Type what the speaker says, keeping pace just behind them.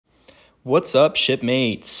What's up,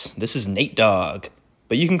 shipmates? This is Nate Dogg,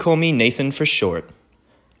 but you can call me Nathan for short.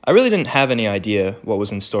 I really didn't have any idea what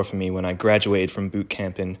was in store for me when I graduated from boot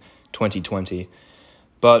camp in 2020.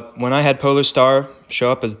 But when I had Polar Star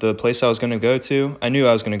show up as the place I was going to go to, I knew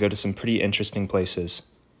I was going to go to some pretty interesting places.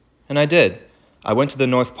 And I did. I went to the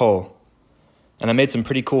North Pole, and I made some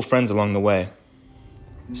pretty cool friends along the way,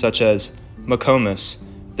 such as McComas,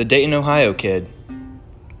 the Dayton, Ohio kid,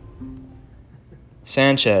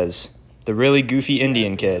 Sanchez, the really goofy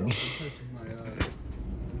Indian kid,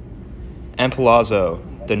 and Palazzo,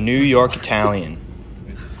 the New York Italian.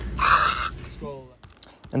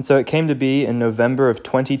 And so it came to be in November of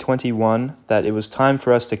 2021 that it was time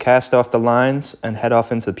for us to cast off the lines and head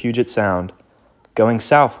off into Puget Sound, going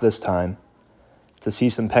south this time, to see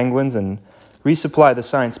some penguins and resupply the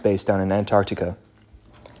science base down in Antarctica.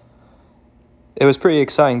 It was pretty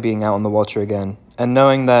exciting being out on the water again, and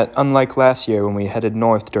knowing that, unlike last year when we headed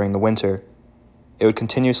north during the winter, it would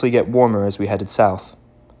continuously get warmer as we headed south.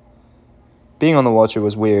 Being on the water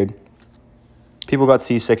was weird. People got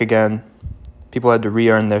seasick again. People had to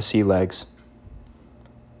re-earn their sea legs.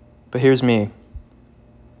 But here's me,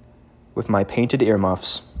 with my painted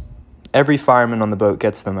earmuffs. Every fireman on the boat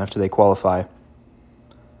gets them after they qualify.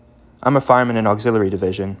 I'm a fireman in auxiliary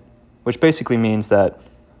division, which basically means that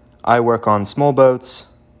I work on small boats,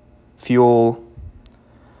 fuel,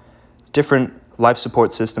 different life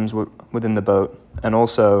support systems within the boat, and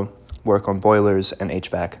also work on boilers and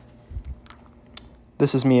HVAC.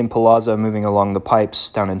 This is me and Palazzo moving along the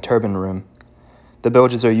pipes down in turbine room. The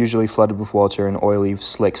bilges are usually flooded with water and oily,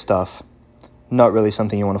 slick stuff. Not really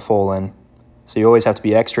something you want to fall in, so you always have to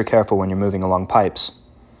be extra careful when you're moving along pipes.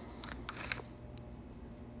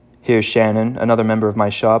 Here's Shannon, another member of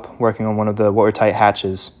my shop, working on one of the watertight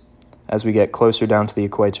hatches as we get closer down to the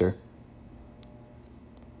equator.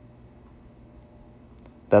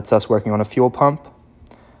 That's us working on a fuel pump.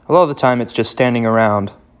 A lot of the time it's just standing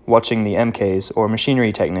around watching the MKs or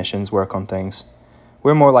machinery technicians work on things.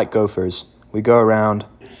 We're more like gophers. We go around,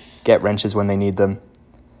 get wrenches when they need them,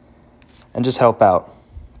 and just help out.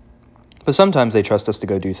 But sometimes they trust us to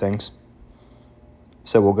go do things.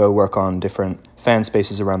 So we'll go work on different fan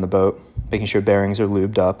spaces around the boat, making sure bearings are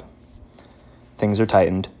lubed up, things are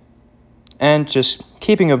tightened, and just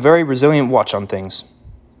keeping a very resilient watch on things.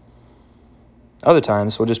 Other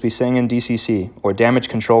times, we'll just be sitting in DCC, or Damage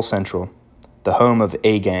Control Central, the home of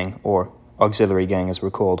A-Gang, or Auxiliary Gang as we're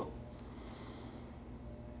called.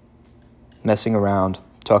 Messing around,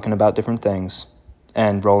 talking about different things,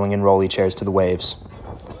 and rolling in rolly chairs to the waves.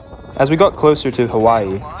 As we got closer to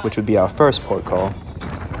Hawaii, which would be our first port call,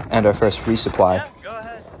 and our first resupply,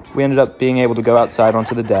 we ended up being able to go outside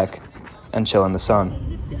onto the deck and chill in the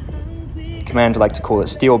sun. Command liked to call it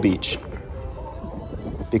Steel Beach,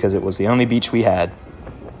 because it was the only beach we had.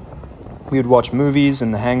 We would watch movies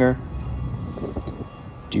in the hangar,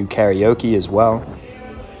 do karaoke as well,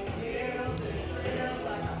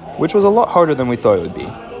 which was a lot harder than we thought it would be,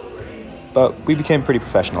 but we became pretty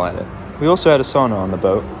professional at it. We also had a sauna on the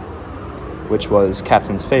boat, which was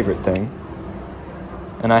Captain's favorite thing,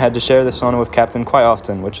 and I had to share the sauna with Captain quite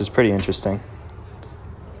often, which was pretty interesting.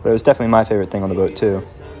 But it was definitely my favorite thing on the boat too.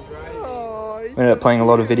 We ended up playing a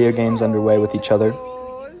lot of video games underway with each other.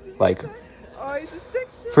 Like,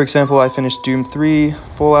 for example, I finished Doom 3,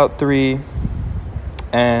 Fallout 3,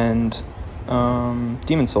 and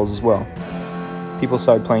Demon's Souls as well. People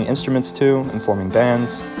started playing instruments too and forming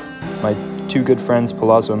bands. My two good friends,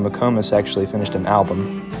 Palazzo and McComas, actually finished an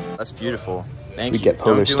album. That's beautiful. Thank you. We get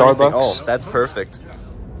Polar Don't do Starbucks. anything. Oh, that's perfect.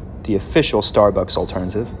 The official Starbucks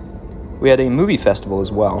alternative. We had a movie festival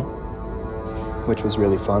as well, which was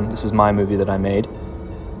really fun. This is my movie that I made.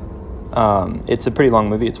 It's a pretty long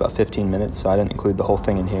movie. It's about 15 minutes, so I didn't include the whole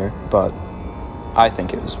thing in here, but I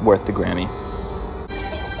think it was worth the Grammy.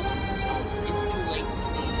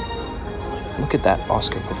 Look at that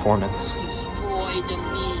Oscar performance.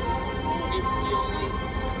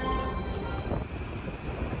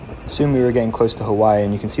 Soon we were getting close to Hawaii,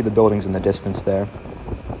 and you can see the buildings in the distance there,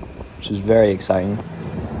 which was very exciting.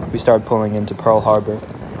 We started pulling into Pearl Harbor,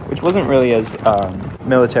 which wasn't really as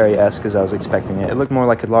military-esque as I was expecting it. It looked more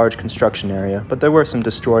like a large construction area, but there were some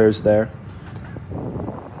destroyers there.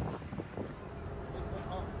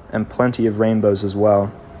 And plenty of rainbows as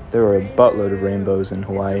well. There were a buttload of rainbows in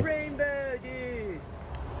Hawaii.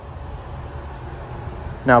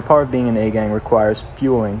 Now, part of being an A-Gang requires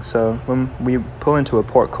fueling, so when we pull into a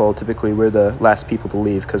port call, typically we're the last people to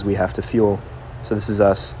leave because we have to fuel. So this is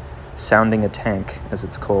us sounding a tank, as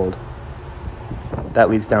it's called. That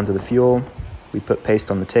leads down to the fuel. We put paste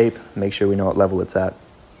on the tape, make sure we know what level it's at.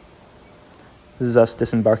 This is us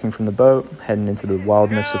disembarking from the boat, heading into the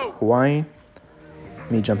wildness of Hawaii.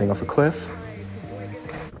 Me jumping off a cliff,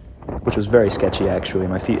 which was very sketchy actually.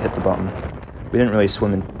 My feet hit the bottom. We didn't really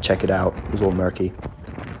swim and check it out. It was all murky.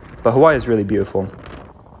 But Hawaii is really beautiful.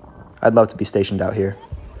 I'd love to be stationed out here.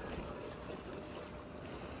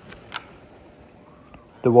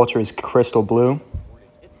 The water is crystal blue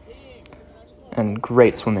and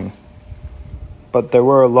great swimming. But there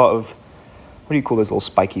were a lot of, what do you call those little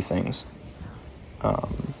spiky things?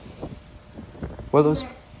 What are those?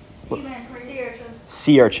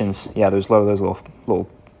 Sea urchins. Yeah, there's a lot of those little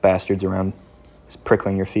bastards around, just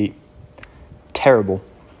prickling your feet. Terrible.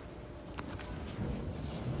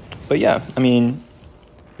 But yeah, I mean,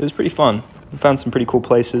 it was pretty fun. We found some pretty cool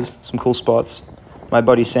places, some cool spots. My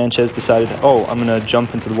buddy Sanchez decided, oh, I'm gonna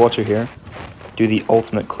jump into the water here, do the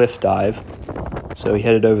ultimate cliff dive. So he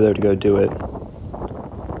headed over there to go do it.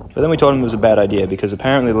 But then we told him it was a bad idea because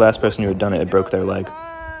apparently the last person who had done it had broke their leg.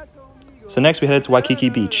 So next we headed to Waikiki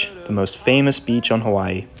Beach, the most famous beach on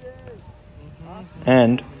Hawaii.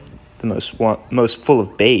 And the most full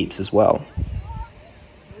of babes as well.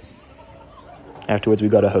 Afterwards we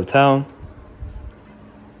got a hotel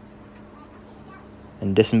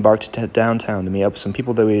and disembarked downtown to meet up with some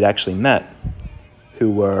people that we had actually met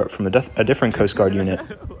who were from a different Coast Guard unit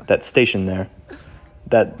that's stationed there.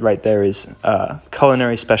 That right there is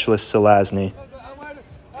culinary specialist Selazny,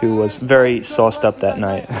 who was very sauced up that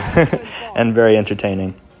night and very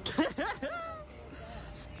entertaining.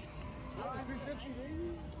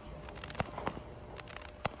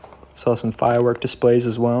 Saw some firework displays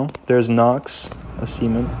as well. There's Knox, a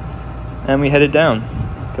seaman. And we headed down,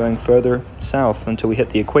 going further south until we hit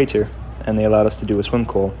the equator, and they allowed us to do a swim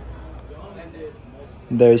call.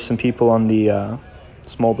 There's some people on the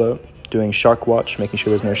small boat doing shark watch, making sure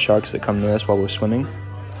there's no sharks that come near us while we're swimming.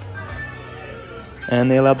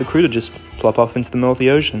 And they allowed the crew to just plop off into the middle of the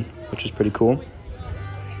ocean, which was pretty cool.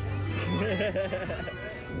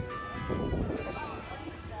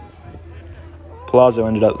 Palazzo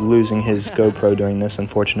ended up losing his GoPro during this,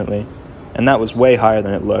 unfortunately. And that was way higher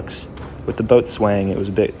than it looks. With the boat swaying, it was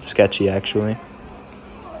a bit sketchy, actually.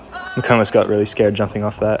 McComas got really scared jumping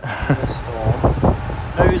off that.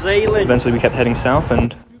 New Zealand. Eventually we kept heading south,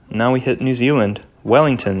 and now we hit New Zealand.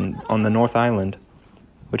 Wellington on the North Island,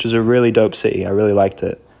 which is a really dope city. I really liked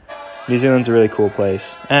it. New Zealand's a really cool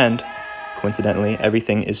place. And, coincidentally,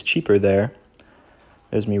 everything is cheaper there.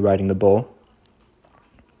 There's me riding the bull.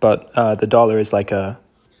 But the dollar is like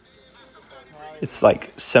it's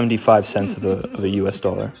like 75 cents of a US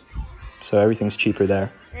dollar. So everything's cheaper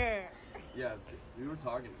there. Yeah, we were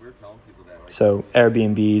telling people that. Like, so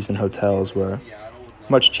Airbnbs and hotels were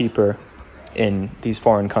much cheaper in these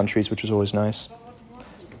foreign countries, which was always nice.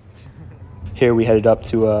 Here we headed up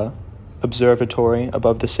to a observatory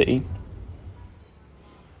above the city.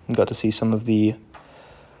 And got to see some of the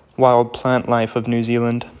wild plant life of New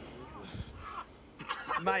Zealand.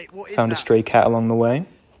 Mate, Found a stray cat along the way,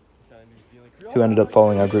 who ended up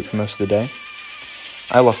following our group for most of the day.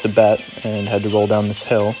 I lost a bet and had to roll down this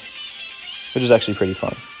hill, which was actually pretty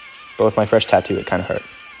fun. But with my fresh tattoo, it kind of hurt.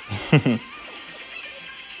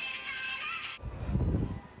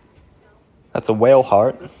 That's a whale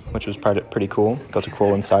heart, which was pretty cool. Got to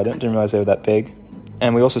crawl inside it. Didn't realize they were that big.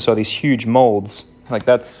 And we also saw these huge molds. Like,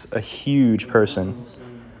 that's a huge person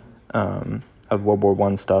of World War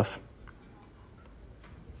I stuff.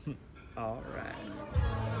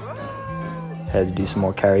 Had to do some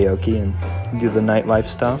more karaoke and do the nightlife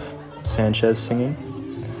stuff. Sanchez singing.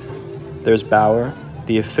 There's Bauer,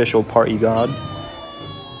 the official party god.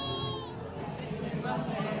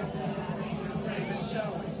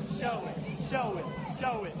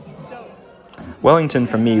 Wellington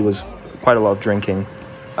for me was quite a lot of drinking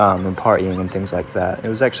and partying and things like that. It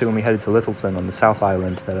was actually when we headed to Lyttelton on the South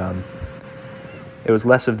Island that it was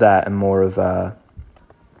less of that and more of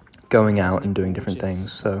going out and doing different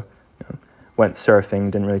things. So went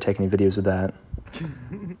surfing, didn't really take any videos of that,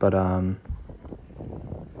 but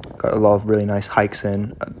got a lot of really nice hikes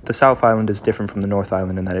in. The South Island is different from the North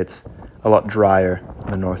Island in that it's a lot drier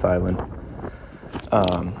than the North Island,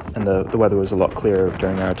 and the weather was a lot clearer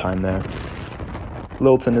during our time there.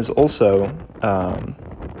 Lyttelton is also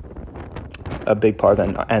a big part of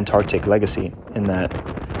an Antarctic legacy in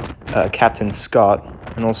that Captain Scott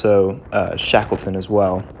and also Shackleton as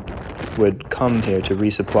well would come here to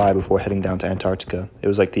resupply before heading down to Antarctica. It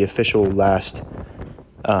was like the official last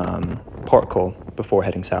port call before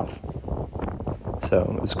heading south.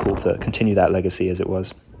 So it was cool to continue that legacy as it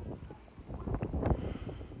was.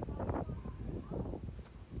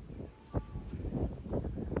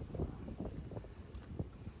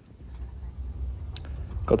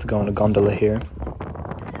 Got to go on a gondola here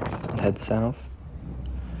and head south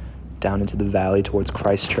down into the valley towards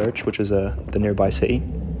Christchurch, which is the nearby city.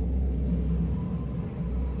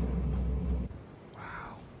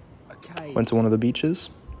 Wow. Okay. Went to one of the beaches.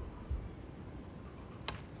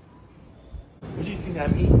 What do you think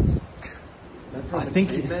that means? Is that from I the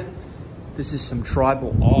think cavemen? this is some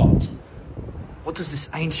tribal art. What does this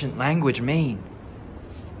ancient language mean?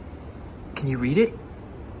 Can you read it?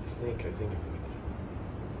 I think.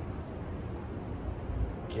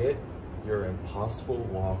 Get your Impossible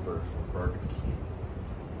Whopper from Burger King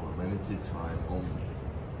for limited time only.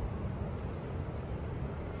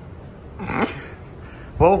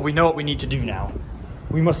 Well, we know what we need to do now.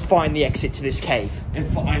 We must find the exit to this cave and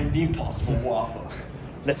find the Impossible Whopper.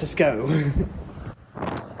 Let us go.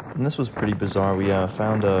 And this was pretty bizarre. We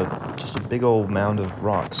found just a big old mound of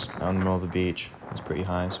rocks out in the middle of the beach. It was pretty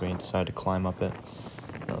high, so we decided to climb up it.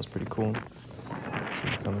 That was pretty cool. See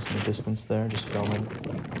the fellas in the distance there, just filming.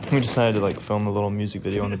 We decided to film a little music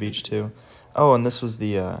video on the beach too. Oh, and this was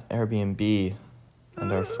the Airbnb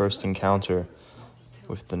and our first encounter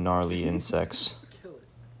with the gnarly insects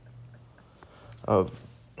of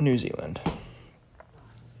New Zealand.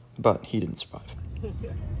 But he didn't survive.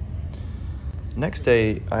 Next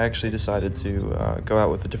day, I actually decided to go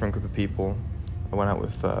out with a different group of people. I went out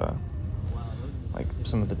with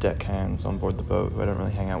some of the deckhands on board the boat who I don't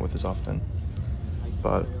really hang out with as often.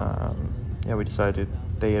 But yeah, we decided,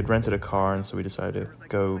 they had rented a car, and so we decided to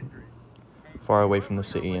go far away from the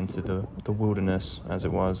city into the wilderness, as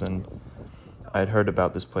it was. And I had heard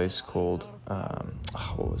about this place called,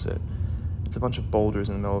 what was it? It's a bunch of boulders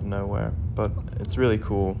in the middle of nowhere, but it's really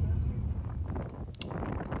cool.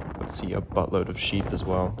 Let's see, a buttload of sheep as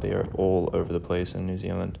well. They are all over the place in New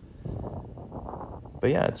Zealand. But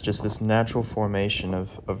yeah, it's just this natural formation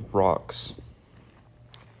of rocks.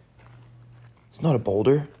 It's not a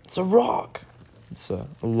boulder, it's a rock. It's a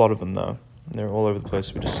lot of them though. They're all over the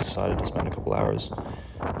place. We just decided to spend a couple hours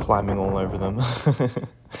climbing all over them.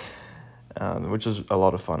 Which is a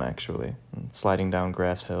lot of fun actually. And sliding down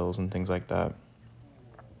grass hills and things like that.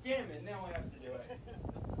 Damn it, now I have to do it.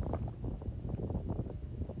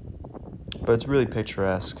 But it's really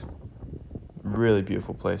picturesque. Really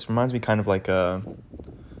beautiful place. Reminds me kind of like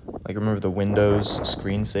remember the Windows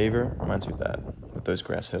screensaver? Reminds me of that, with those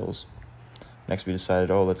grass hills. Next we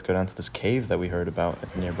decided, let's go down to this cave that we heard about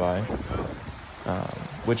nearby,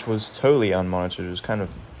 which was totally unmonitored. It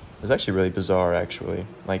was actually really bizarre actually.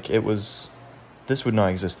 This would not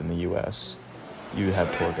exist in the US. You would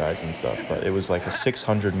have tour guides and stuff, but it was like a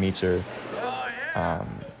 600-meter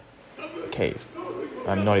cave.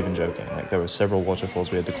 I'm not even joking. There were several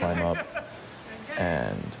waterfalls we had to climb up,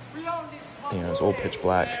 and it was all pitch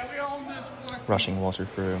black, rushing water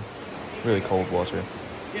through, really cold water.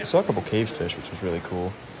 I saw a couple cave fish, which was really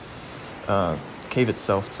cool. The cave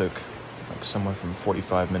itself took somewhere from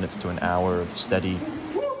 45 minutes to an hour of steady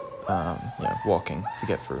walking to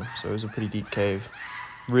get through. So it was a pretty deep cave.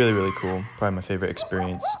 Really, really cool. Probably my favorite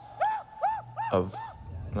experience of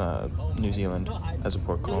New Zealand as a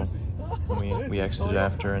port call. We exited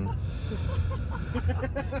after and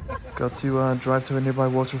got to drive to a nearby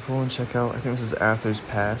waterfall and check out, I think this is Arthur's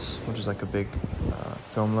Pass, which is like a big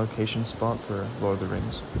film location spot for Lord of the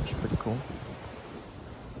Rings, which is pretty cool.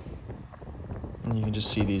 And you can just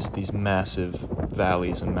see these massive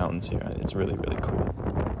valleys and mountains here. It's really, really cool.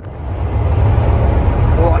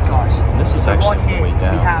 Alright guys, And this is so actually right here the way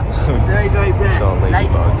down. we have very, very rare Saw a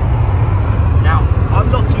ladybug. Now,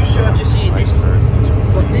 I'm not too sure if you're seeing this,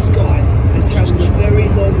 but this guy has travelled a very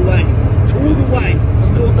long way, all the way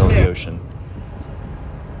from North The America. ocean.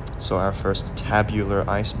 So our first tabular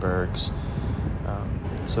icebergs.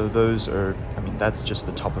 So those are, that's just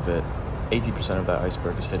the top of it. 80% of that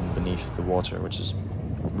iceberg is hidden beneath the water, which is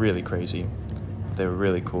really crazy. They were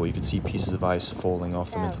really cool. You could see pieces of ice falling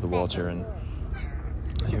off them into the water, and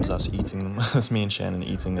here's us eating them. That's me and Shannon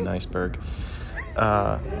eating an iceberg.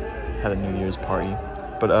 Had a New Year's party.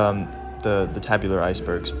 But the tabular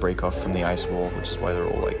icebergs break off from the ice wall, which is why they're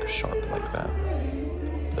all sharp like that.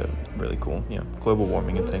 They're really cool. Global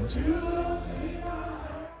warming and things.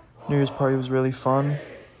 New Year's party was really fun.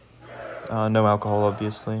 No alcohol,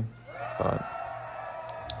 obviously, but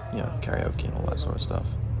karaoke and all that sort of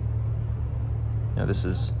stuff. This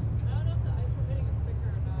is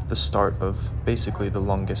the start of basically the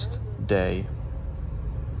longest day,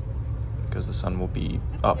 because the sun will be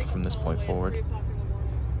up from this point forward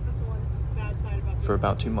for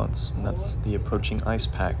about 2 months, and that's the approaching ice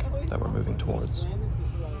pack that we're moving towards.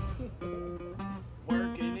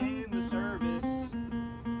 Working in the service,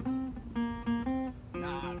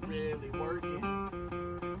 not really working.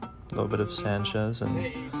 A little bit of Sanchez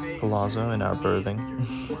and Palazzo in our berthing.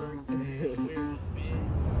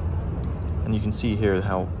 And you can see here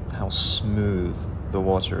how smooth the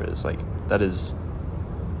water is. Like, that's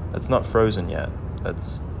not frozen yet.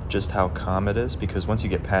 That's just how calm it is, because once you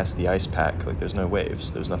get past the ice pack, like, there's no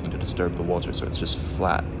waves, there's nothing to disturb the water, so it's just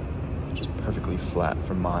flat, just perfectly flat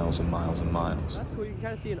for miles and miles and miles. That's cool. You can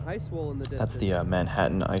kind of see an ice wall in the distance. That's the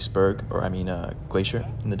Manhattan iceberg, or I mean glacier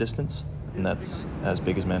in the distance, and that's as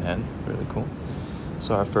big as Manhattan. Really cool.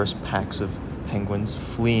 So our first packs of penguins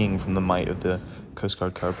fleeing from the might of the Coast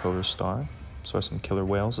Guard Carp Polar Star. Saw some killer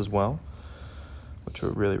whales as well, which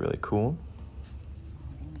were really, really cool.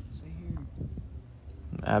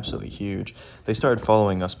 Absolutely huge. They started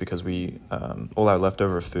following us because we, all our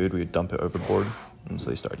leftover food, we would dump it overboard, and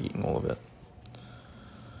so they started eating all of it.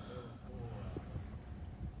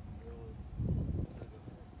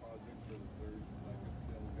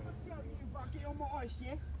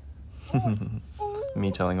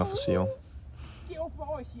 Me telling off a seal. Get off my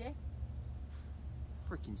ice, yeah?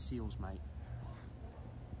 Freaking seals, mate.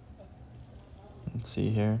 Let's see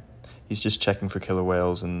here. He's just checking for killer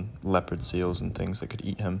whales and leopard seals and things that could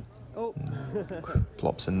eat him. Oh.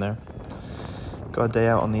 Plops in there. Got a day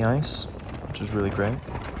out on the ice, which was really great.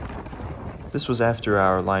 This was after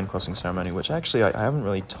our line crossing ceremony, which actually I haven't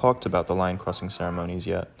really talked about the line crossing ceremonies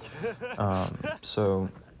yet. So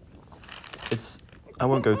I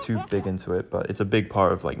won't go too big into it, but it's a big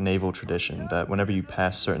part of like naval tradition that whenever you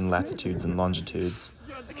pass certain latitudes and longitudes,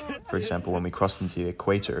 for example, when we crossed into the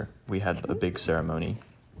equator, we had a big ceremony.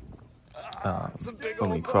 When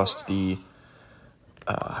we crossed the,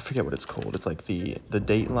 I forget what it's called. It's like the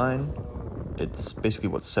date line. It's basically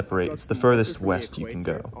what separates, it's the furthest west you can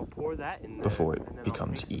go before it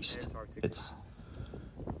becomes east. It's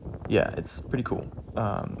pretty cool.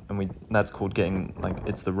 And that's called getting, like,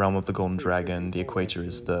 it's the realm of the Golden Dragon. The equator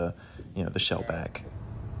is the shellback,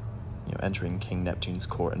 entering King Neptune's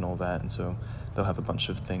court and all that. And so they'll have a bunch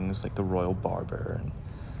of things like the Royal Barber,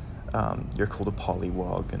 and you're called a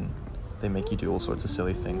pollywog, and they make you do all sorts of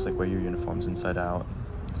silly things like wear your uniforms inside out,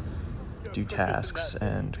 do tasks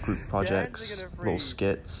and group projects, little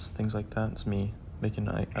skits, things like that. It's me making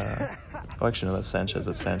oh, actually no, that's Sanchez.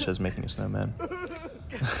 That's Sanchez making a snowman.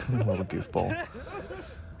 Little goofball.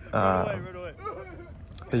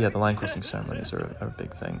 But yeah, the line crossing ceremonies are a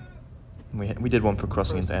big thing. We did one for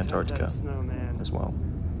crossing into Antarctica as well.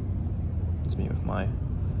 It's me with my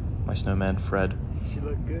snowman Fred. She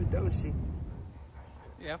look good, don't she?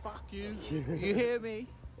 Yeah, fuck you. You hear me?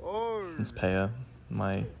 It's Paya,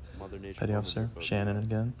 my petty officer, Shannon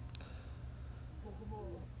again.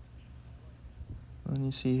 And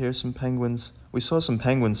you see here some penguins. We saw some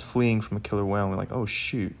penguins fleeing from a killer whale, and we're like, oh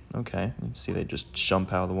shoot, okay. You see they just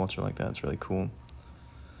jump out of the water like that. It's really cool.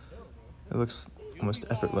 It looks almost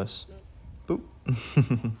effortless. Boop.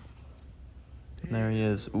 And there he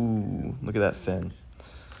is. Ooh, look at that fin.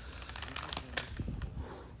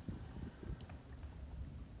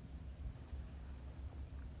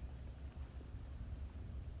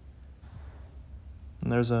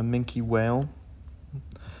 And there's a minke whale.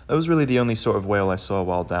 That was really the only sort of whale I saw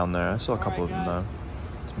while down there. I saw a couple of them though.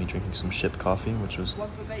 It's me drinking some shipped coffee, which was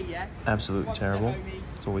absolutely terrible.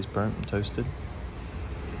 It's always burnt and toasted.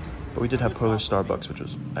 But we did have Polar Starbucks, which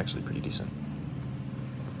was actually pretty decent.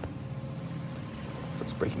 So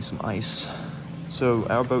it's breaking some ice. So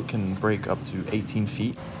our boat can break up to 18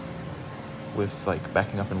 feet with like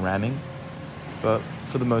backing up and ramming. But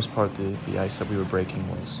for the most part, the ice that we were breaking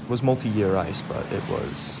was multi-year ice, but it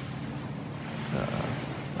was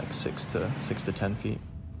like 6 to 10 feet.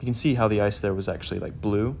 You can see how the ice there was actually like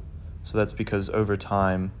blue, so that's because over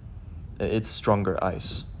time it's stronger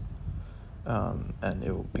ice, and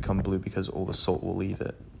it will become blue because all the salt will leave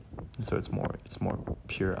it, and so it's more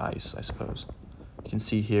pure ice, I suppose. You can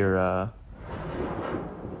see here.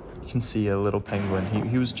 You can see a little penguin.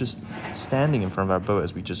 He was just standing in front of our boat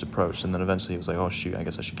as we just approached, and then eventually he was like, oh shoot, I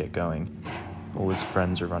guess I should get going. All his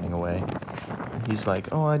friends are running away. And he's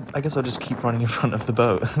like, oh, I guess I'll just keep running in front of the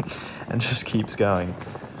boat, and just keeps going.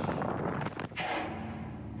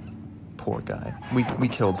 Poor guy. We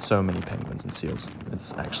killed so many penguins and seals.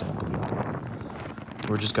 It's actually unbelievable.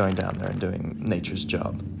 We're just going down there and doing nature's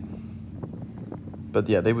job. But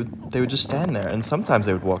yeah, they would just stand there, and sometimes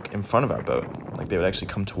they would walk in front of our boat. Like they would actually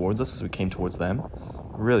come towards us as we came towards them.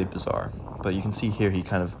 Really bizarre. But you can see here he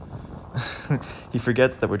kind of he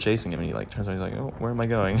forgets that we're chasing him, and he like turns around and he's like, oh, where am I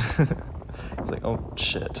going? He's like, oh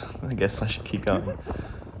shit, I guess I should keep going.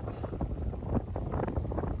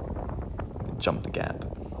 Jump the gap.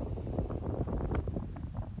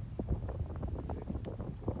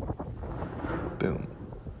 Boom.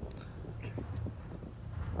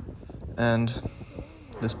 and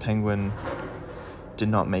this penguin did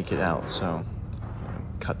not make it out, so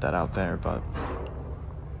cut that out there. But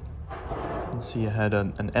let's see, I had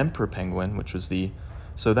an emperor penguin, which was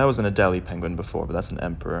so that was an Adelie penguin before, but that's an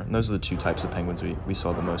emperor. And those are the two types of penguins we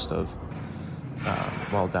saw the most of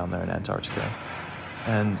while down there in Antarctica.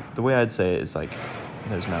 And the way I'd say it is, like,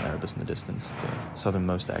 there's Mount Erebus in the distance, the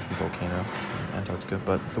southernmost active volcano in Antarctica,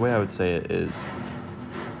 but the way I would say it is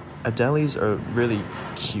Adelies are really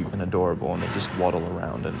cute and adorable, and they just waddle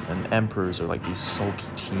around, and emperors are like these sulky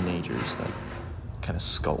teenagers that kind of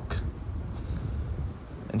skulk.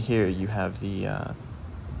 And here you have the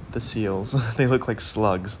seals. They look like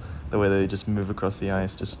slugs, the way they just move across the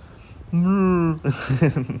ice, just they're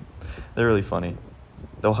really funny.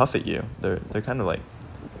 They'll huff at you. They're kind of like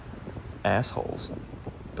assholes,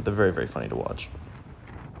 but they're very, very funny to watch.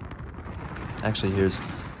 Actually, here's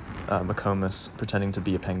McComas pretending to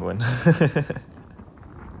be a penguin.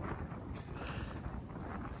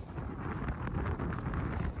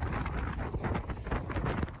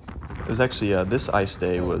 It was actually, this ice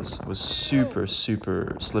day was super,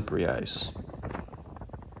 super slippery ice.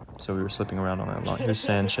 So we were slipping around on it a lot. Here's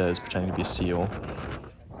Sanchez pretending to be a seal.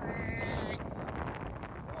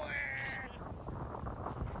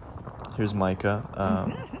 Here's Micah,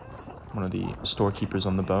 one of the storekeepers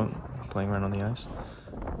on the boat, playing around on the ice.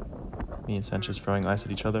 Me and Sanchez throwing ice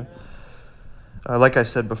at each other. Like I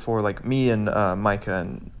said before, like me and Micah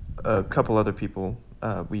and a couple other people,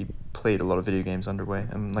 we played a lot of video games underway,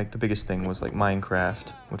 and like the biggest thing was like Minecraft,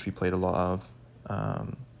 which we played a lot of,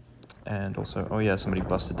 and also, oh yeah, somebody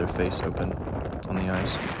busted their face open on the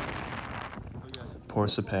ice. Poor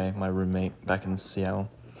Sape, my roommate back in Seattle.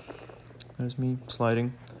 There's me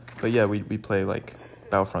sliding. But yeah, we play like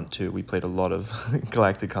Battlefront 2. We played a lot of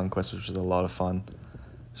Galactic Conquest, which was a lot of fun.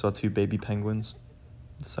 Saw 2 baby penguins,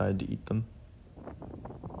 decided to eat them.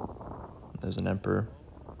 There's an emperor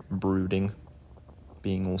brooding,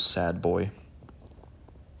 being all sad boy.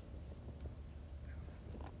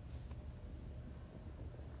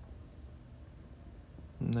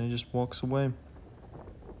 And then he just walks away.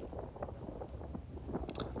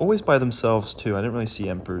 Always by themselves too. I didn't really see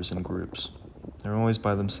emperors in groups. They're always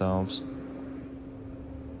by themselves.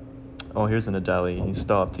 Oh, here's an Adelie. He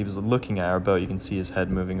stopped. He was looking at our boat. You can see his head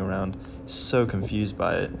moving around. He's so confused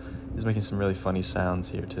by it. He's making some really funny sounds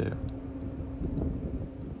here too.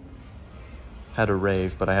 Had a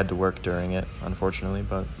rave, but I had to work during it, unfortunately,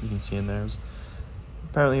 but you can see in there. It was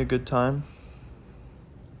apparently a good time.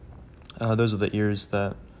 Those are the ears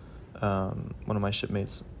that one of my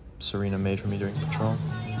shipmates, Serena, made for me during patrol.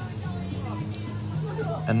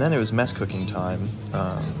 And then it was mess cooking time.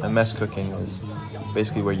 And mess cooking is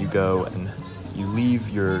basically where you go and you leave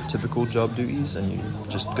your typical job duties and you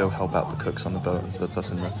just go help out the cooks on the boat. So that's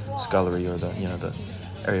us in the scullery, or the the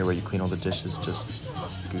area where you clean all the dishes, just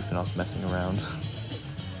goofing off, messing around.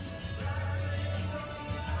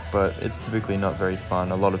 But it's typically not very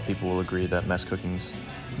fun. A lot of people will agree that mess cooking's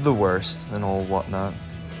the worst and all whatnot,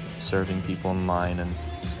 serving people in line and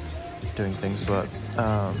doing things, but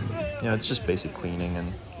it's just basic cleaning,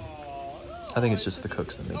 and I think it's just the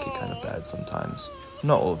cooks that make it kind of bad sometimes.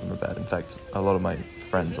 Not all of them are bad. In fact, a lot of my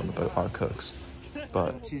friends on the boat are cooks,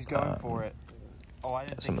 but she's going for it. Oh, I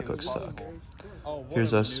didn't some of think the it cooks was suck. possible. Oh,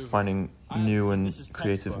 Here's us finding new and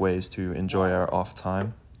creative ways to enjoy our off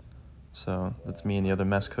time. So that's me and the other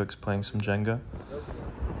mess cooks playing some Jenga.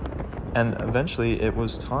 And eventually it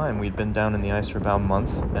was time. We'd been down in the ice for about a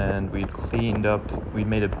month, and we'd cleaned up, we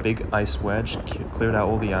made a big ice wedge, cleared out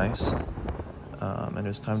all the ice, and it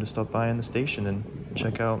was time to stop by in the station and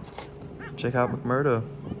check out McMurdo.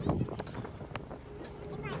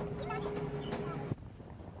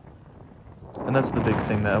 And that's the big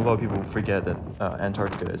thing that a lot of people forget, that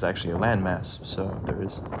Antarctica is actually a landmass, so there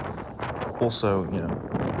is also,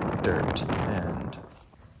 dirt and,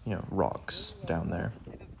 rocks down there.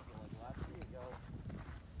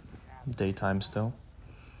 Daytime still.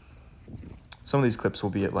 Some of these clips will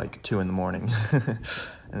be at like 2 in the morning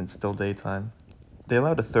and it's still daytime. They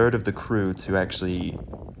allowed a third of the crew to actually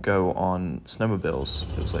go on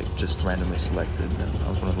snowmobiles. It was like just randomly selected, and I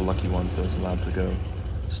was one of the lucky ones that was allowed to go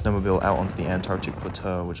snowmobile out onto the Antarctic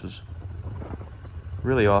plateau, which was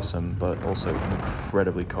really awesome, but also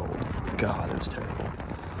incredibly cold. God, it was terrible.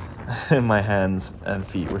 My hands and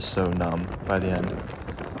feet were so numb by the end.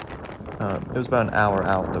 It was about an hour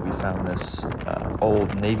out that we found this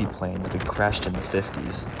old Navy plane that had crashed in the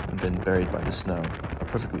 50s and been buried by the snow,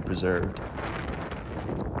 perfectly preserved.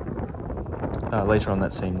 Later on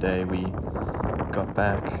that same day, we got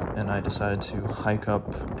back, and I decided to hike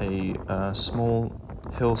up a small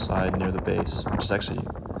hillside near the base, which is actually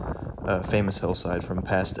famous hillside from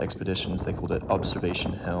past expeditions. They called it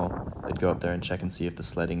Observation Hill. They'd go up there and check and see if the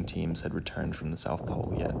sledding teams had returned from the South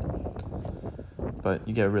Pole yet. But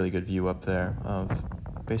you get a really good view up there of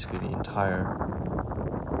basically the entire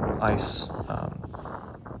ice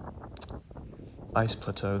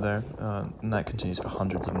plateau there, and that continues for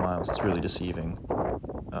hundreds of miles. It's really deceiving,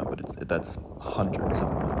 but that's hundreds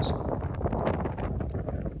of miles.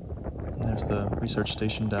 And there's the research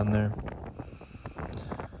station down there.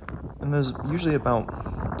 And there's usually about,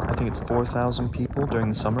 I think it's 4,000 people during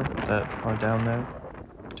the summer that are down there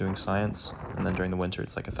doing science, and then during the winter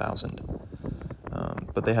it's like 1,000.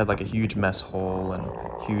 But they had like a huge mess hall and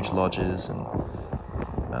huge lodges and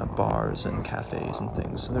bars and cafes and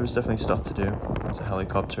things, so there was definitely stuff to do. There's a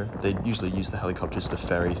helicopter. They usually use the helicopters to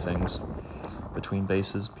ferry things between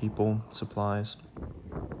bases, people, supplies.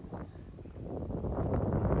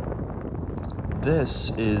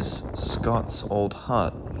 This is Scott's old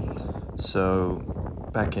hut. So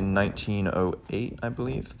back in 1908, I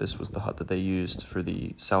believe, this was the hut that they used for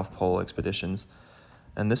the South Pole expeditions.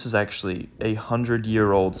 And this is actually a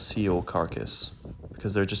 100-year-old seal carcass,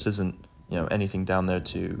 because there just isn't, anything down there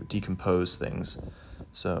to decompose things.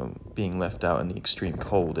 So being left out in the extreme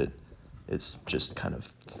cold, it's just kind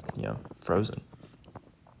of, frozen.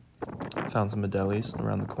 Found some Adelies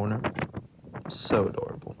around the corner. So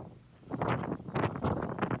adorable.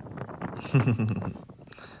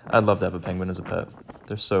 I'd love to have a penguin as a pet.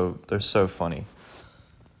 They're so funny.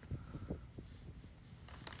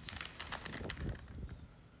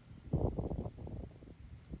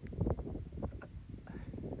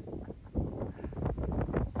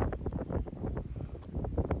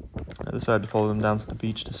 I decided to follow them down to the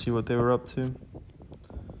beach to see what they were up to.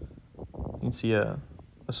 You can see a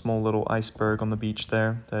small little iceberg on the beach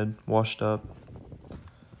there that had washed up.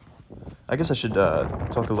 I guess I should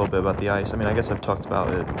talk a little bit about the ice. I mean, I guess I've talked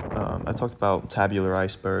about it. I talked about tabular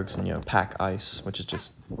icebergs and, pack ice, which is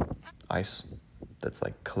just ice that's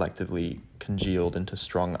like collectively congealed into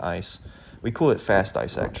strong ice. We call it fast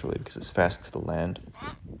ice, actually, because it's fast to the land.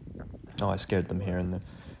 Oh, I scared them here and there.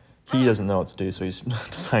 He doesn't know what to do, so he's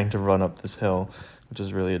deciding to run up this hill, which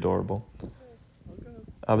is really adorable.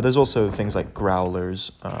 But there's also things like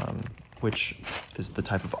growlers, which is the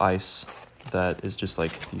type of ice that is just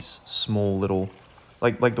like these small little,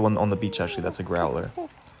 like the one on the beach, actually, that's a growler.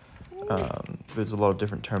 There's a lot of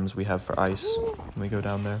different terms we have for ice when we go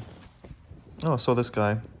down there. Oh, I saw this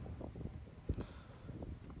guy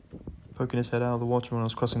poking his head out of the water when I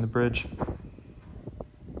was crossing the bridge.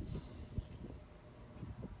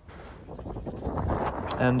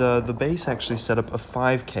 And the base actually set up a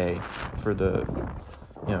 5K for the,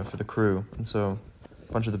 for the crew. And so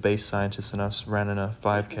a bunch of the base scientists and us ran in a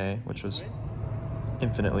 5K, which was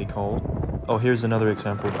infinitely cold. Oh, here's another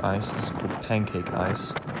example of ice. This is called pancake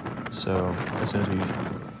ice. So as soon as we've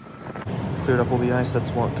cleared up all the ice,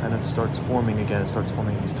 that's what kind of starts forming again. It starts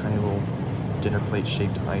forming these tiny little dinner plate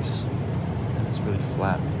shaped ice. And it's really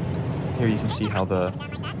flat. Here you can see how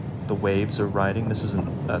the waves are riding. This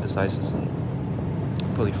ice isn't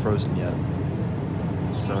fully frozen yet,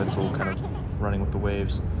 so it's all kind of running with the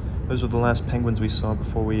waves. Those were the last penguins we saw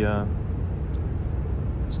before we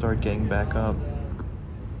started getting back up,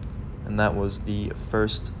 and that was the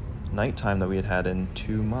first nighttime that we had in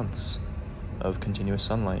 2 months of continuous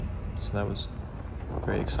sunlight, so that was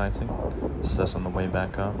very exciting. This is us on the way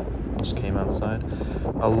back up. Just came outside.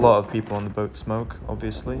 A lot of people on the boat smoke,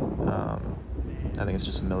 obviously. I think it's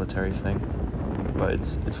just a military thing. But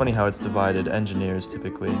it's funny how it's divided. Engineers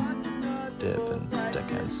typically dip and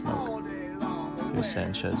deckhands smoke. Here's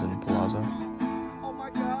Sanchez and Palazzo.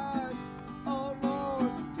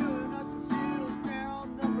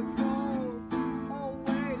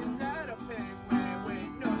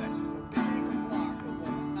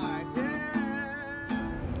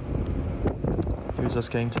 Here's us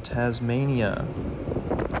getting to Tasmania.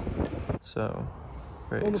 So,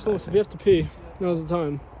 very exciting. If you have to pee, now's the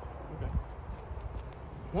time.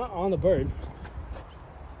 Not on the bird.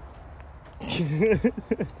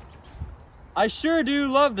 I sure do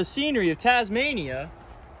love the scenery of Tasmania.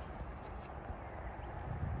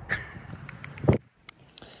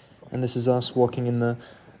 And this is us walking in the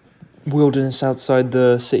wilderness outside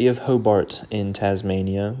the city of Hobart in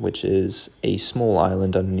Tasmania, which is a small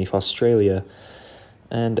island underneath Australia.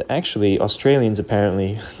 And actually, Australians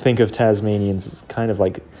apparently think of Tasmanians as kind of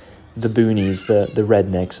like the boonies, the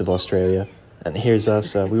rednecks of Australia. And here's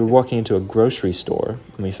us. We were walking into a grocery store,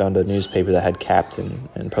 and we found a newspaper that had Captain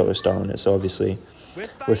and Polar Star on it, so obviously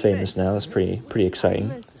we're famous now. That's pretty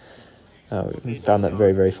exciting. We found that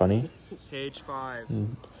very, very funny. Page 5.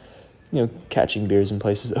 catching beers in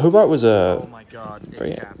places. Hobart was a Oh my God! It's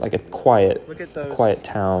very Captain. like a quiet Look at those. quiet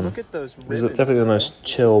town. Look at those It was ribbons. definitely the most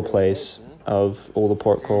chill place of all the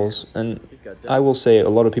port calls, and I will say a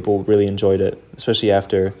lot of people really enjoyed it, especially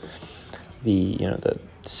after the the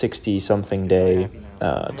 60-something day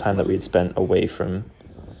time that we had spent away from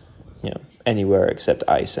anywhere except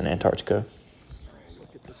ice and Antarctica.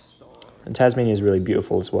 And Tasmania is really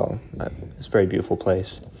beautiful as well. It's a very beautiful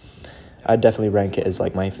place. I'd definitely rank it as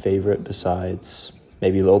like my favorite besides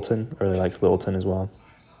maybe Lyttelton. I really liked Lyttelton as well.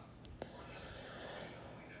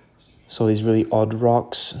 So these really odd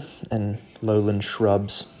rocks and lowland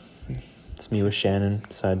shrubs. It's me with Shannon.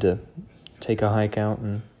 Decided to take a hike out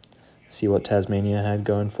and see what Tasmania had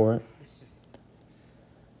going for it.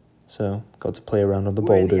 So got to play around on the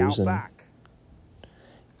boulders and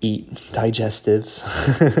eat digestives.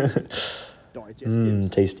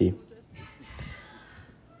 Tasty.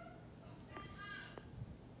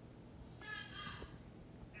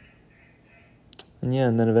 And yeah,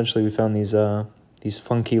 and then eventually we found these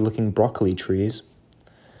funky looking broccoli trees.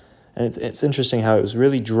 And it's interesting how it was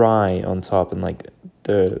really dry on top, and like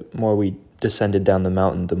the more we descended down the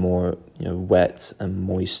mountain, the more wet and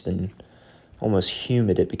moist and almost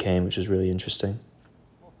humid it became, which is really interesting.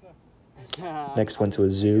 Next went to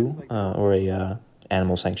a zoo or a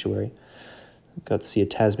animal sanctuary. Got to see a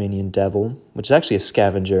Tasmanian devil, which is actually a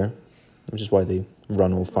scavenger, which is why they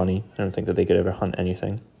run all funny. I don't think that they could ever hunt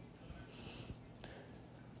anything.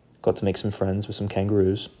 Got to make some friends with some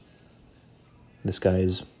kangaroos. This guy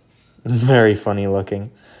is very funny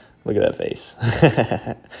looking. Look at that face.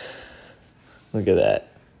 Look at that.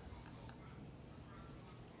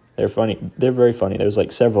 They're funny. They're very funny. There's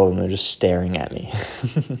like several of them. They're just staring at me.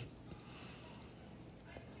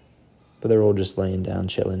 But they're all just laying down,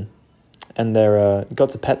 chilling. And they're got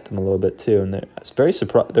to pet them a little bit too, and they're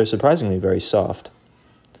surprisingly very soft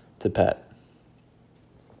to pet.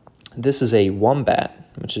 This is a wombat,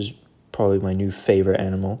 which is probably my new favorite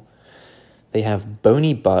animal. They have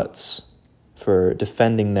bony butts for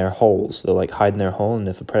defending their holes. They'll like hide in their hole, and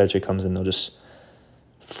if a predator comes in, they'll just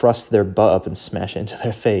thrust their butt up and smash it into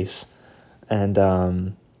their face. And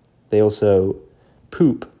they also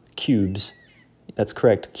poop cubes. That's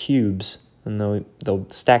correct, cubes. And they'll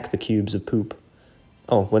stack the cubes of poop.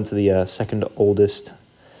 Oh, went to the second oldest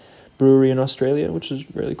brewery in Australia, which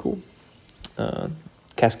is really cool.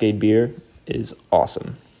 Cascade beer is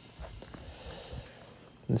awesome.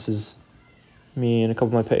 This is me and a couple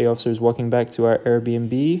of my petty officers walking back to our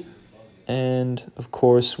Airbnb. And, of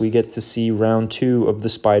course, we get to see round 2 of the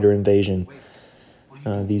spider invasion.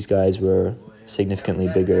 These guys were significantly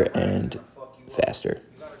bigger and faster.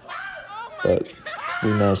 But we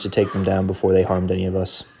managed to take them down before they harmed any of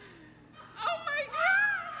us.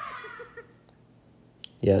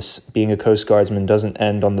 Yes, being a Coast Guardsman doesn't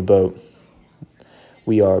end on the boat.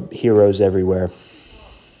 We are heroes everywhere.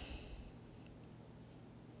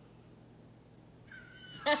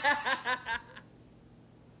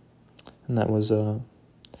 And that was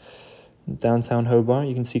downtown Hobart.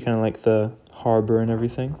 You can see kind of like the harbor and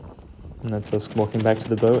everything. And that's us walking back to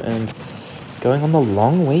the boat and going on the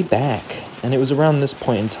long way back. And it was around this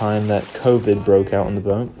point in time that COVID broke out on the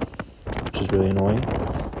boat, which is really annoying.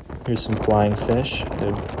 Here's some flying fish.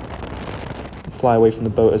 They'd fly away from the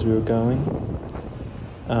boat as we were going.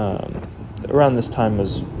 Around this time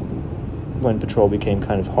was when patrol became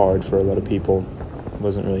kind of hard for a lot of people. It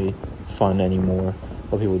wasn't really fun anymore.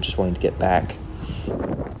 A lot of people just wanted to get back.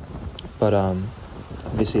 But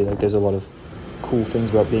obviously, like, there's a lot of cool things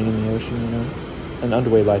about being in the ocean, And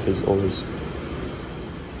underway life is always,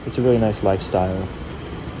 it's a really nice lifestyle.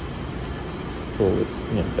 Full of its,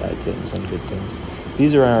 bad things and good things.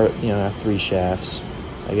 These are our, our 3 shafts.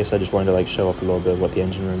 I guess I just wanted to like show off a little bit of what the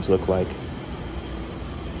engine rooms look like.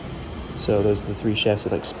 So those are the 3 shafts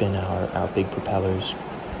that like spin our big propellers.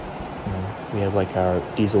 And then we have like our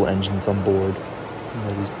diesel engines on board. And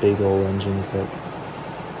they're these big old engines that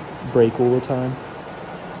break all the time.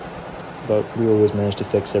 But we always manage to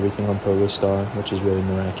fix everything on Pogo Star, which is really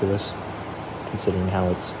miraculous, considering how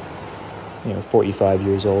it's 45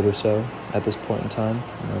 years old or so at this point in time.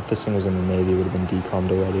 If this thing was in the Navy, it would have been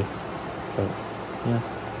decommed already. But yeah,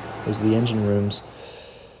 those are the engine rooms.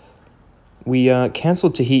 We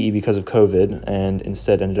canceled Tahiti because of COVID and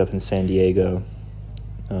instead ended up in San Diego.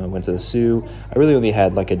 Went to the zoo. I really only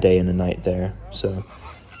had like a day and a night there, so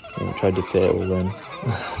tried to fit it all in.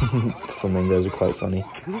 Flamingos are quite funny.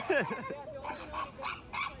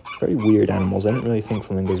 Very weird animals. I didn't really think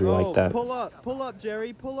flamingos were like that. Pull up,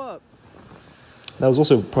 Jerry, pull up. That was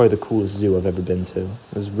also probably the coolest zoo I've ever been to.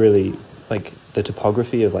 It was really, like, the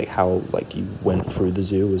topography of, like, how, like, you went through the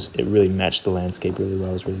zoo it really matched the landscape really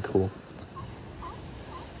well. It was really cool.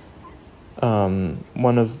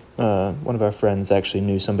 One of our friends actually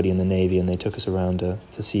knew somebody in the Navy, and they took us around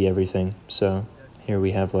to see everything. So here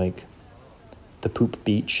we have like the poop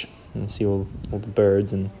beach, and see all the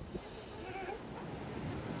birds, and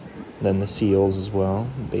then the seals as well.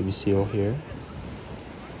 Baby seal here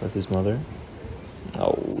with his mother.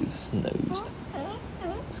 Oh, he's snoozed.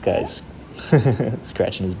 This guy's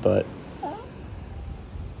scratching his butt.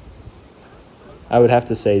 I would have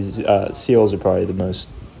to say seals are probably the most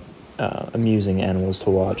amusing animals to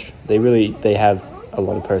watch. They have a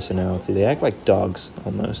lot of personality. They act like dogs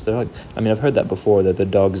almost. They're like, I mean, I've heard that before. They're the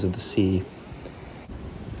dogs of the sea.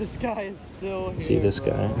 This guy is still here. See this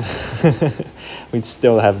guy? We'd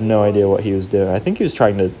still have no idea what he was doing. I think he was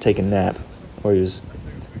trying to take a nap, or he was,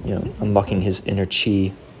 unlocking his inner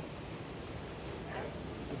chi.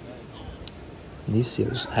 These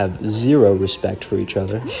seals have zero respect for each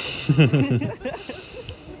other.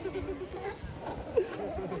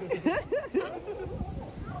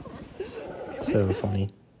 So funny.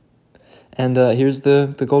 And here's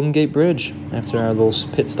the Golden Gate Bridge. After our little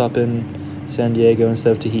pit stop in San Diego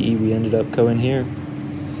instead of Tahiti, we ended up going here.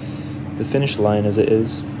 The finish line as it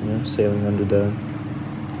is, sailing under the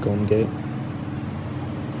Golden Gate.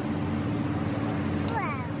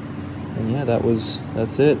 And yeah,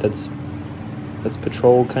 that's it. That's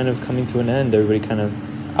patrol kind of coming to an end. Everybody kind of,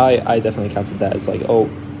 I definitely counted that as like, oh,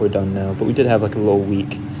 we're done now. But we did have like a little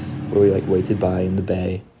week where we like waited by in the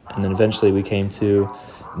bay. And then eventually we came to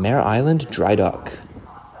Mare Island Dry Dock,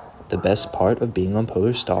 the best part of being on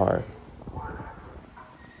Polar Star.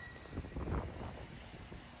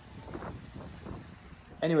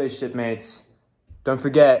 Anyways, shipmates, don't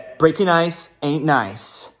forget, breaking ice ain't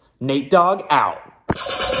nice. Nate Dogg out.